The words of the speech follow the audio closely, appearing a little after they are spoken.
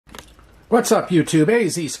What's up, YouTube?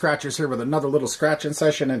 AZ Scratchers here with another little scratching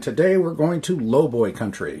session, and today we're going to Lowboy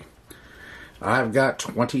country. I've got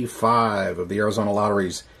 25 of the Arizona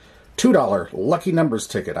Lottery's $2 lucky numbers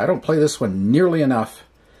ticket. I don't play this one nearly enough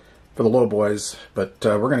for the Lowboys, but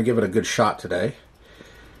we're going to give it a good shot today.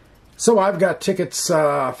 So I've got tickets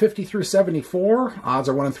 50 through 74. Odds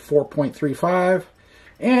are 1 in 4.35,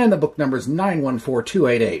 and the book number is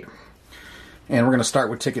 914288. And we're going to start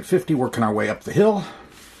with ticket 50, working our way up the hill.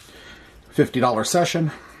 $50 session,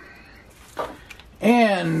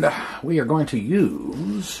 and we are going to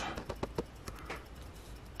use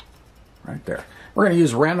right there. We're going to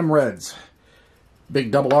use random reds.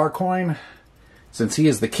 Big double R coin. Since he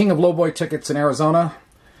is the king of lowboy tickets in Arizona,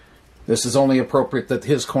 this is only appropriate that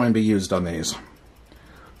his coin be used on these.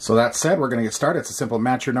 So that said, we're going to get started. It's a simple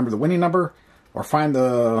match your number, the winning number, or find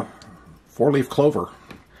the four-leaf clover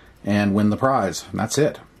and win the prize. And that's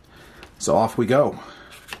it. So off we go.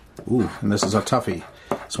 Ooh, and this is a toughie.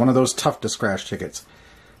 It's one of those tough to scratch tickets.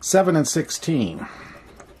 7 and 16.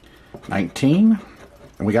 19.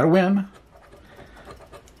 And we got to win.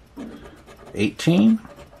 18.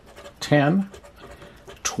 10.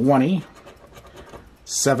 20.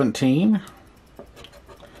 17.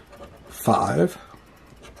 5.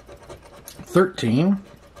 13.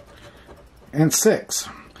 And 6.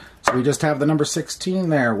 So we just have the number 16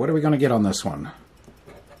 there. What are we going to get on this one?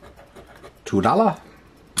 $2.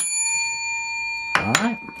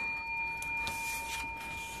 Alright.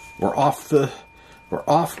 We're off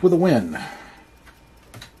with a win.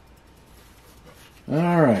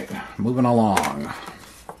 Alright, moving along.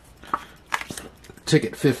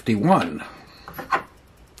 Ticket 51.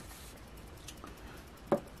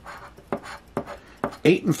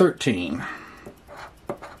 8 and 13.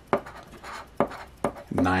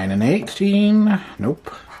 9 and 18.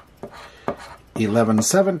 Nope. 11 and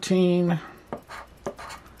 17.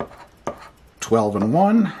 12 and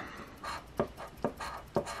 1,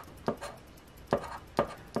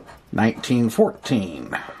 19,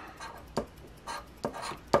 14,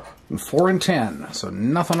 and 4 and 10. So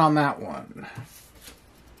nothing on that one.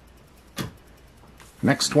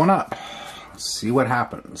 Next one up. Let's see what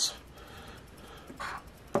happens.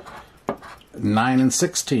 9 and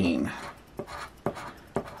 16,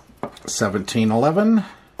 17, 11.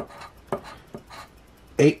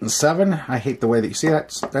 8 and 7. I hate the way that you see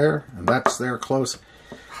that's there and that's there close.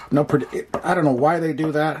 No, I don't know why they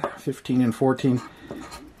do that. 15 and 14.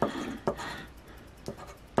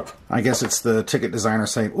 I guess it's the ticket designer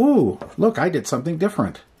saying, "Ooh, look, I did something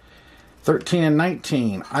different." 13 and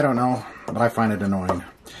 19. I don't know, but I find it annoying.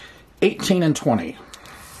 18 and 20.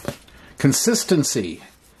 Consistency.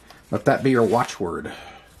 Let that be your watchword,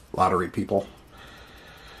 lottery people.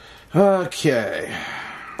 Okay.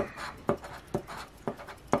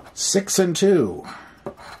 6 and 2.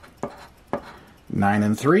 9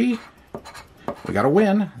 and 3. We got a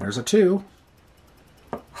win. There's a 2.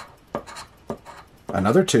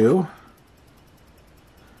 Another 2.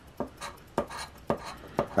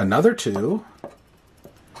 Another 2.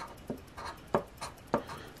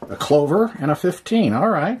 A clover and a 15. All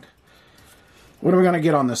right. What are we going to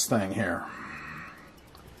get on this thing here?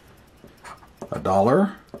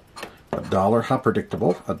 $1. $1. How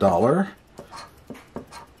predictable. $1.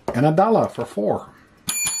 And $1 for 4.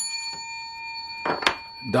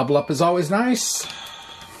 Double up is always nice.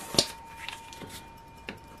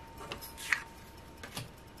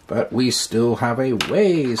 But we still have a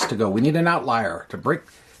ways to go. We need an outlier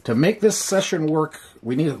to make this session work.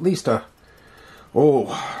 We need at least a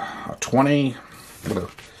 20.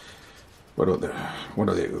 What do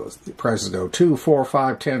the prices go? 2, 4,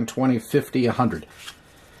 5, 10, 20, 50, 100.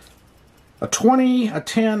 A 20, a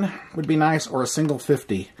 10 would be nice, or a single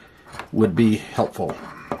 50 would be helpful.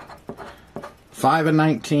 5 and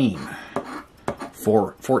 19.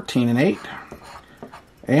 14 and 8.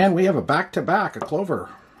 And we have a back-to-back, a clover.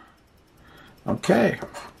 Okay.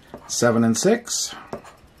 7 and 6.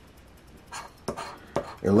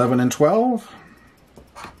 11 and 12.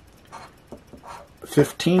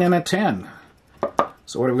 15 and a 10.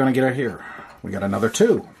 So what are we going to get out here? We got another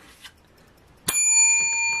 2.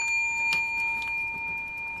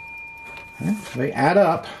 They add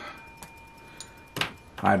up.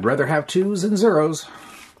 I'd rather have 2s than 0s.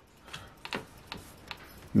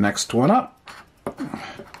 Next one up.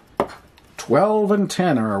 12 and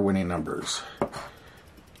 10 are our winning numbers.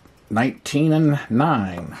 19 and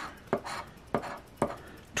 9.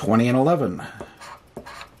 20 and 11.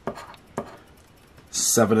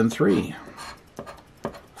 7 and 3.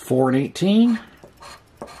 4 and 18.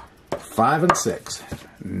 5 and 6.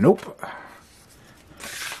 Nope.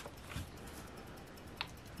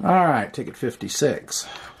 Alright, ticket 56.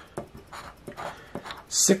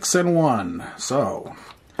 6 and 1. So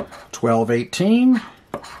 12, 18,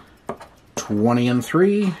 20 and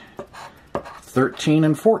 3, 13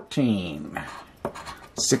 and 14,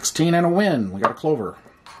 16 and a win. We got a clover.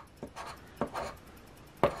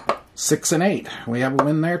 6 and 8. We have a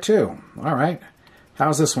win there too. All right.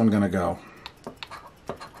 How's this one going to go?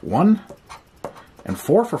 1 and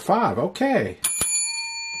 4 for 5. Okay.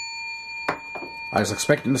 I was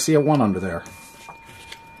expecting to see a 1 under there.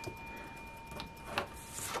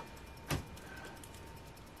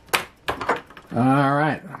 All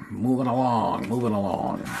right. Moving along. Moving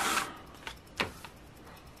along.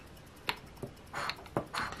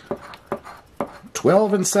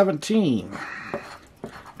 $12 and 17.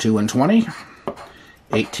 2 and 20.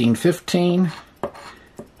 18, 15.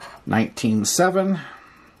 19, 7.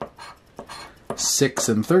 6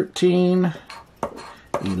 and 13.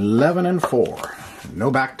 11 and 4. No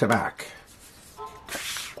back-to-back.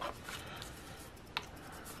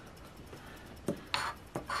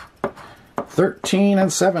 $13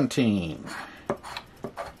 and 17.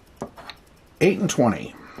 8 and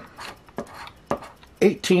 20.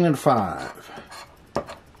 18 and 5.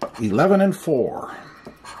 11 and 4.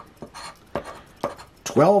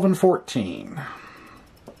 12 and 14.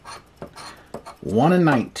 1 and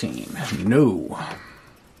 19. No.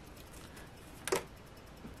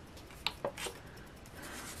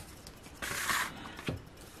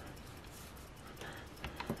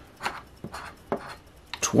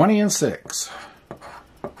 $20 and 6.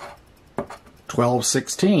 12,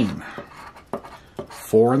 16.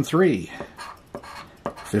 4 and 3.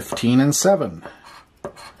 15 and 7.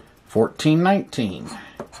 14, 19.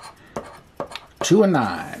 2 and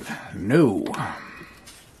 9. No.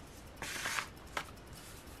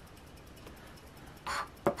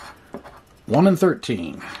 $1 and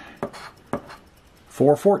 13.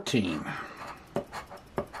 4, 14.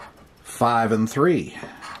 5 and 3.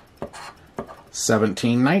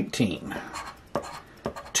 17, 19.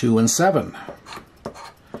 2 and 7.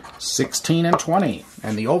 16 and 20.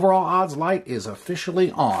 And the overall odds light is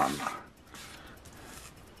officially on.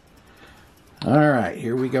 Alright,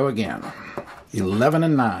 here we go again. 11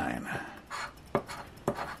 and 9.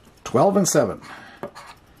 12 and 7.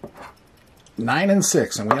 9 and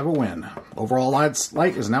 6, and we have a win. Overall odds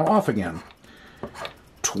light is now off again.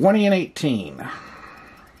 20 and 18.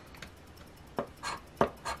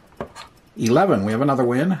 11, we have another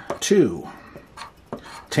win. 2.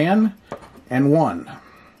 10 and 1.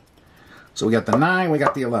 So we got the 9, we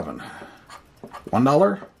got the 11.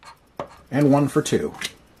 $1 and 1 for 2.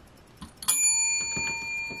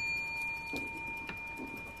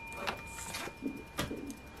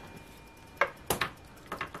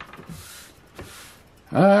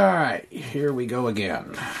 Alright, here we go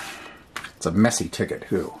again. It's a messy ticket,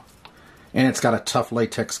 too. And it's got a tough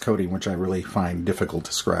latex coating, which I really find difficult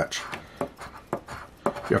to scratch.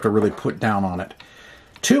 You have to really put down on it.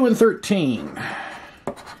 2 and 13.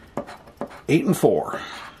 8 and 4.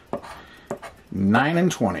 9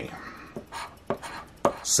 and 20.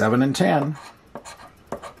 7 and 10.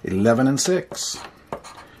 11 and 6.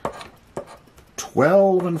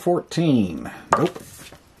 12 and 14. Nope.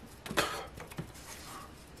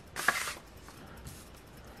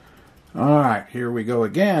 Alright, here we go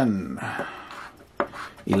again.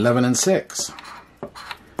 11 and 6.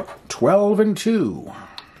 12 and 2.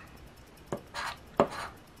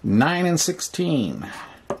 9 and 16.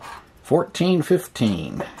 14,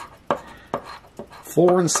 15.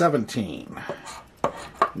 4 and 17.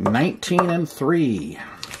 19 and 3.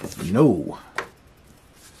 No.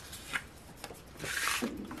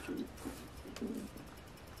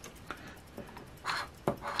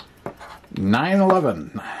 9,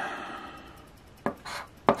 11.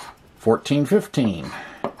 14, 15.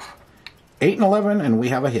 8 and 11, and we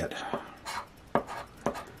have a hit.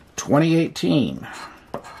 20, 18.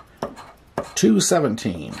 2,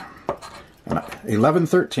 17. 11,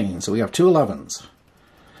 13. So we have 2 11s.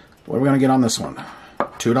 What are we going to get on this one?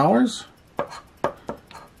 $2?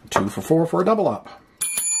 2 for 4 for a double up.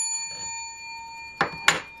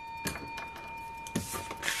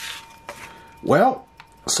 Well,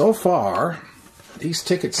 so far, these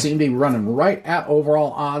tickets seem to be running right at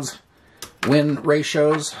overall odds win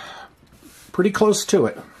ratios. Pretty close to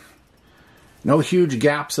it. No huge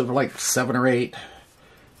gaps of like 7 or 8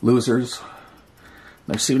 losers.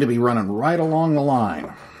 They seem to be running right along the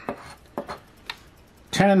line.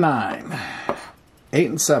 10 and 9. 8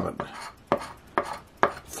 and 7.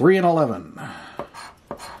 3 and 11.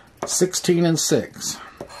 16 and 6.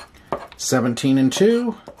 17 and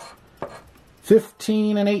 2.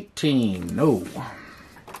 15 and 18. No.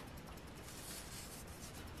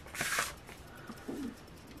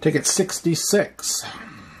 Ticket 66.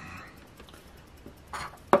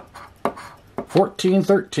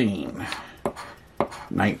 14-13.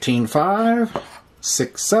 19-5.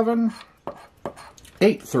 6-7.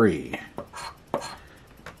 8-3.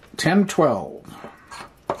 10-12.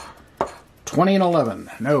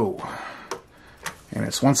 20-11. No. And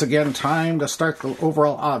it's once again time to start the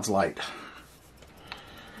overall odds light.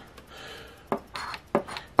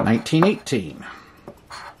 19-18.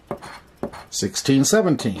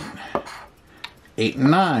 16-17.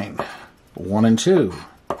 8-9. 1-2.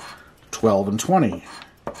 12-20.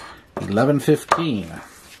 11-15.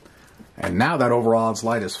 And now that overall odds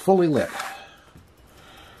light is fully lit.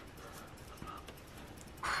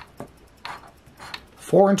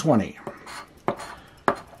 4-20.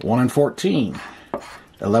 1-14.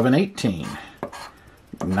 11-18.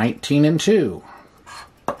 19-2.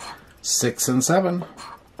 6-7.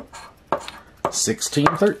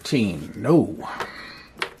 16-13. No.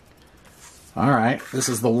 Alright, this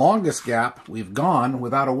is the longest gap we've gone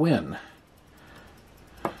without a win.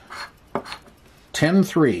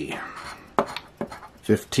 10-3.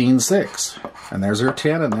 15-6. And there's our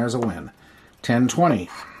 10, and there's a win. 10-20.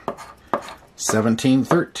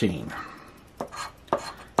 17-13.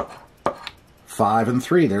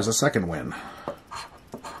 5-3. There's a second win.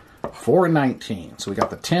 4-19. So we got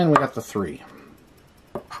the 10, we got the 3.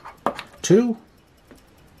 2.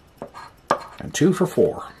 And 2 for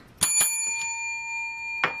 4.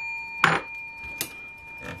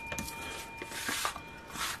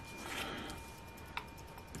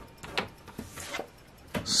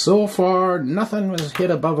 So far, nothing was hit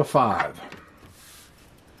above a 5.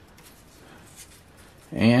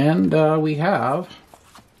 And we have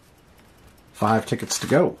 5 tickets to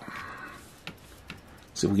go.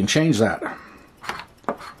 See if we can change that.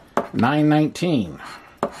 9-19.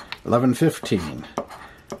 11-15.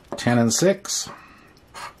 10-6.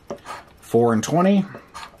 4-20.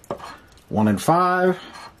 1-5.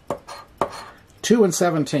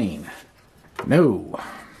 2-17. No.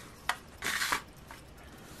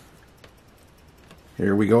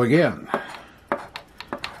 Here we go again.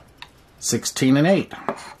 16-8.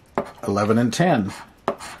 11-10.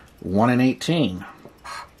 1-18.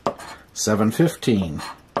 7-15.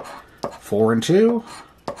 4-2.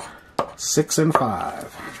 6-5.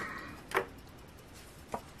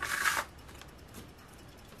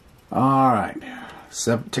 All right.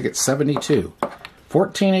 Ticket 72.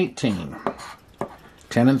 14-18.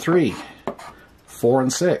 10-3.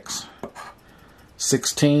 4-6.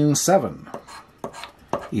 16-7.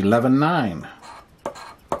 11-9.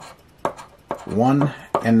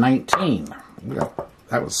 1-19.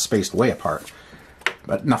 That was spaced way apart,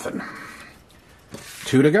 but nothing.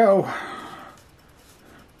 2 to go.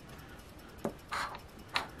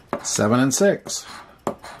 7-6.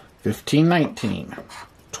 15-19.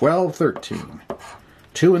 12-13.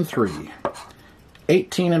 2-3.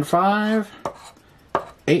 18-5.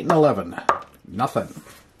 8-11. Nothing.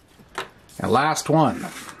 And last one,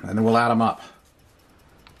 and then we'll add them up.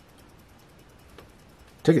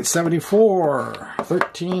 Ticket 74.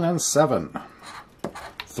 13-7.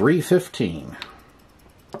 3-15.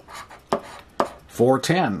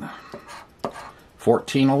 4-10.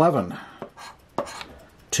 14-11.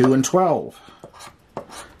 2-12.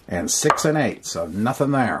 And 6-8. So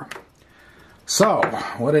nothing there. So,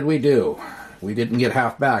 what did we do? We didn't get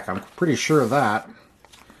half back. I'm pretty sure of that.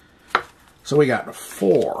 So we got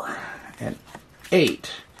 4 and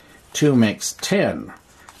 8. 2 makes 10.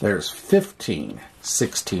 There's 15.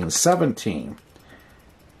 16, 17.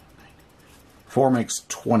 4 makes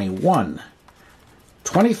 21.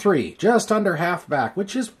 23, just under half back,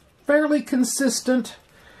 which is fairly consistent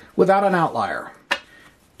without an outlier.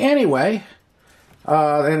 Anyway,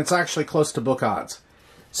 and it's actually close to book odds.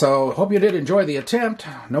 So, hope you did enjoy the attempt.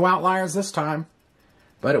 No outliers this time,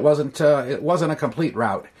 but it wasn't a complete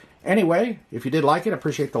rout. Anyway, if you did like it,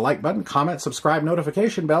 appreciate the like button, comment, subscribe,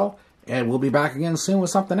 notification bell, and we'll be back again soon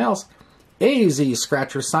with something else. AZ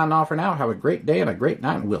Scratchers signing off for now. Have a great day and a great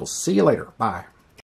night, and we'll see you later. Bye.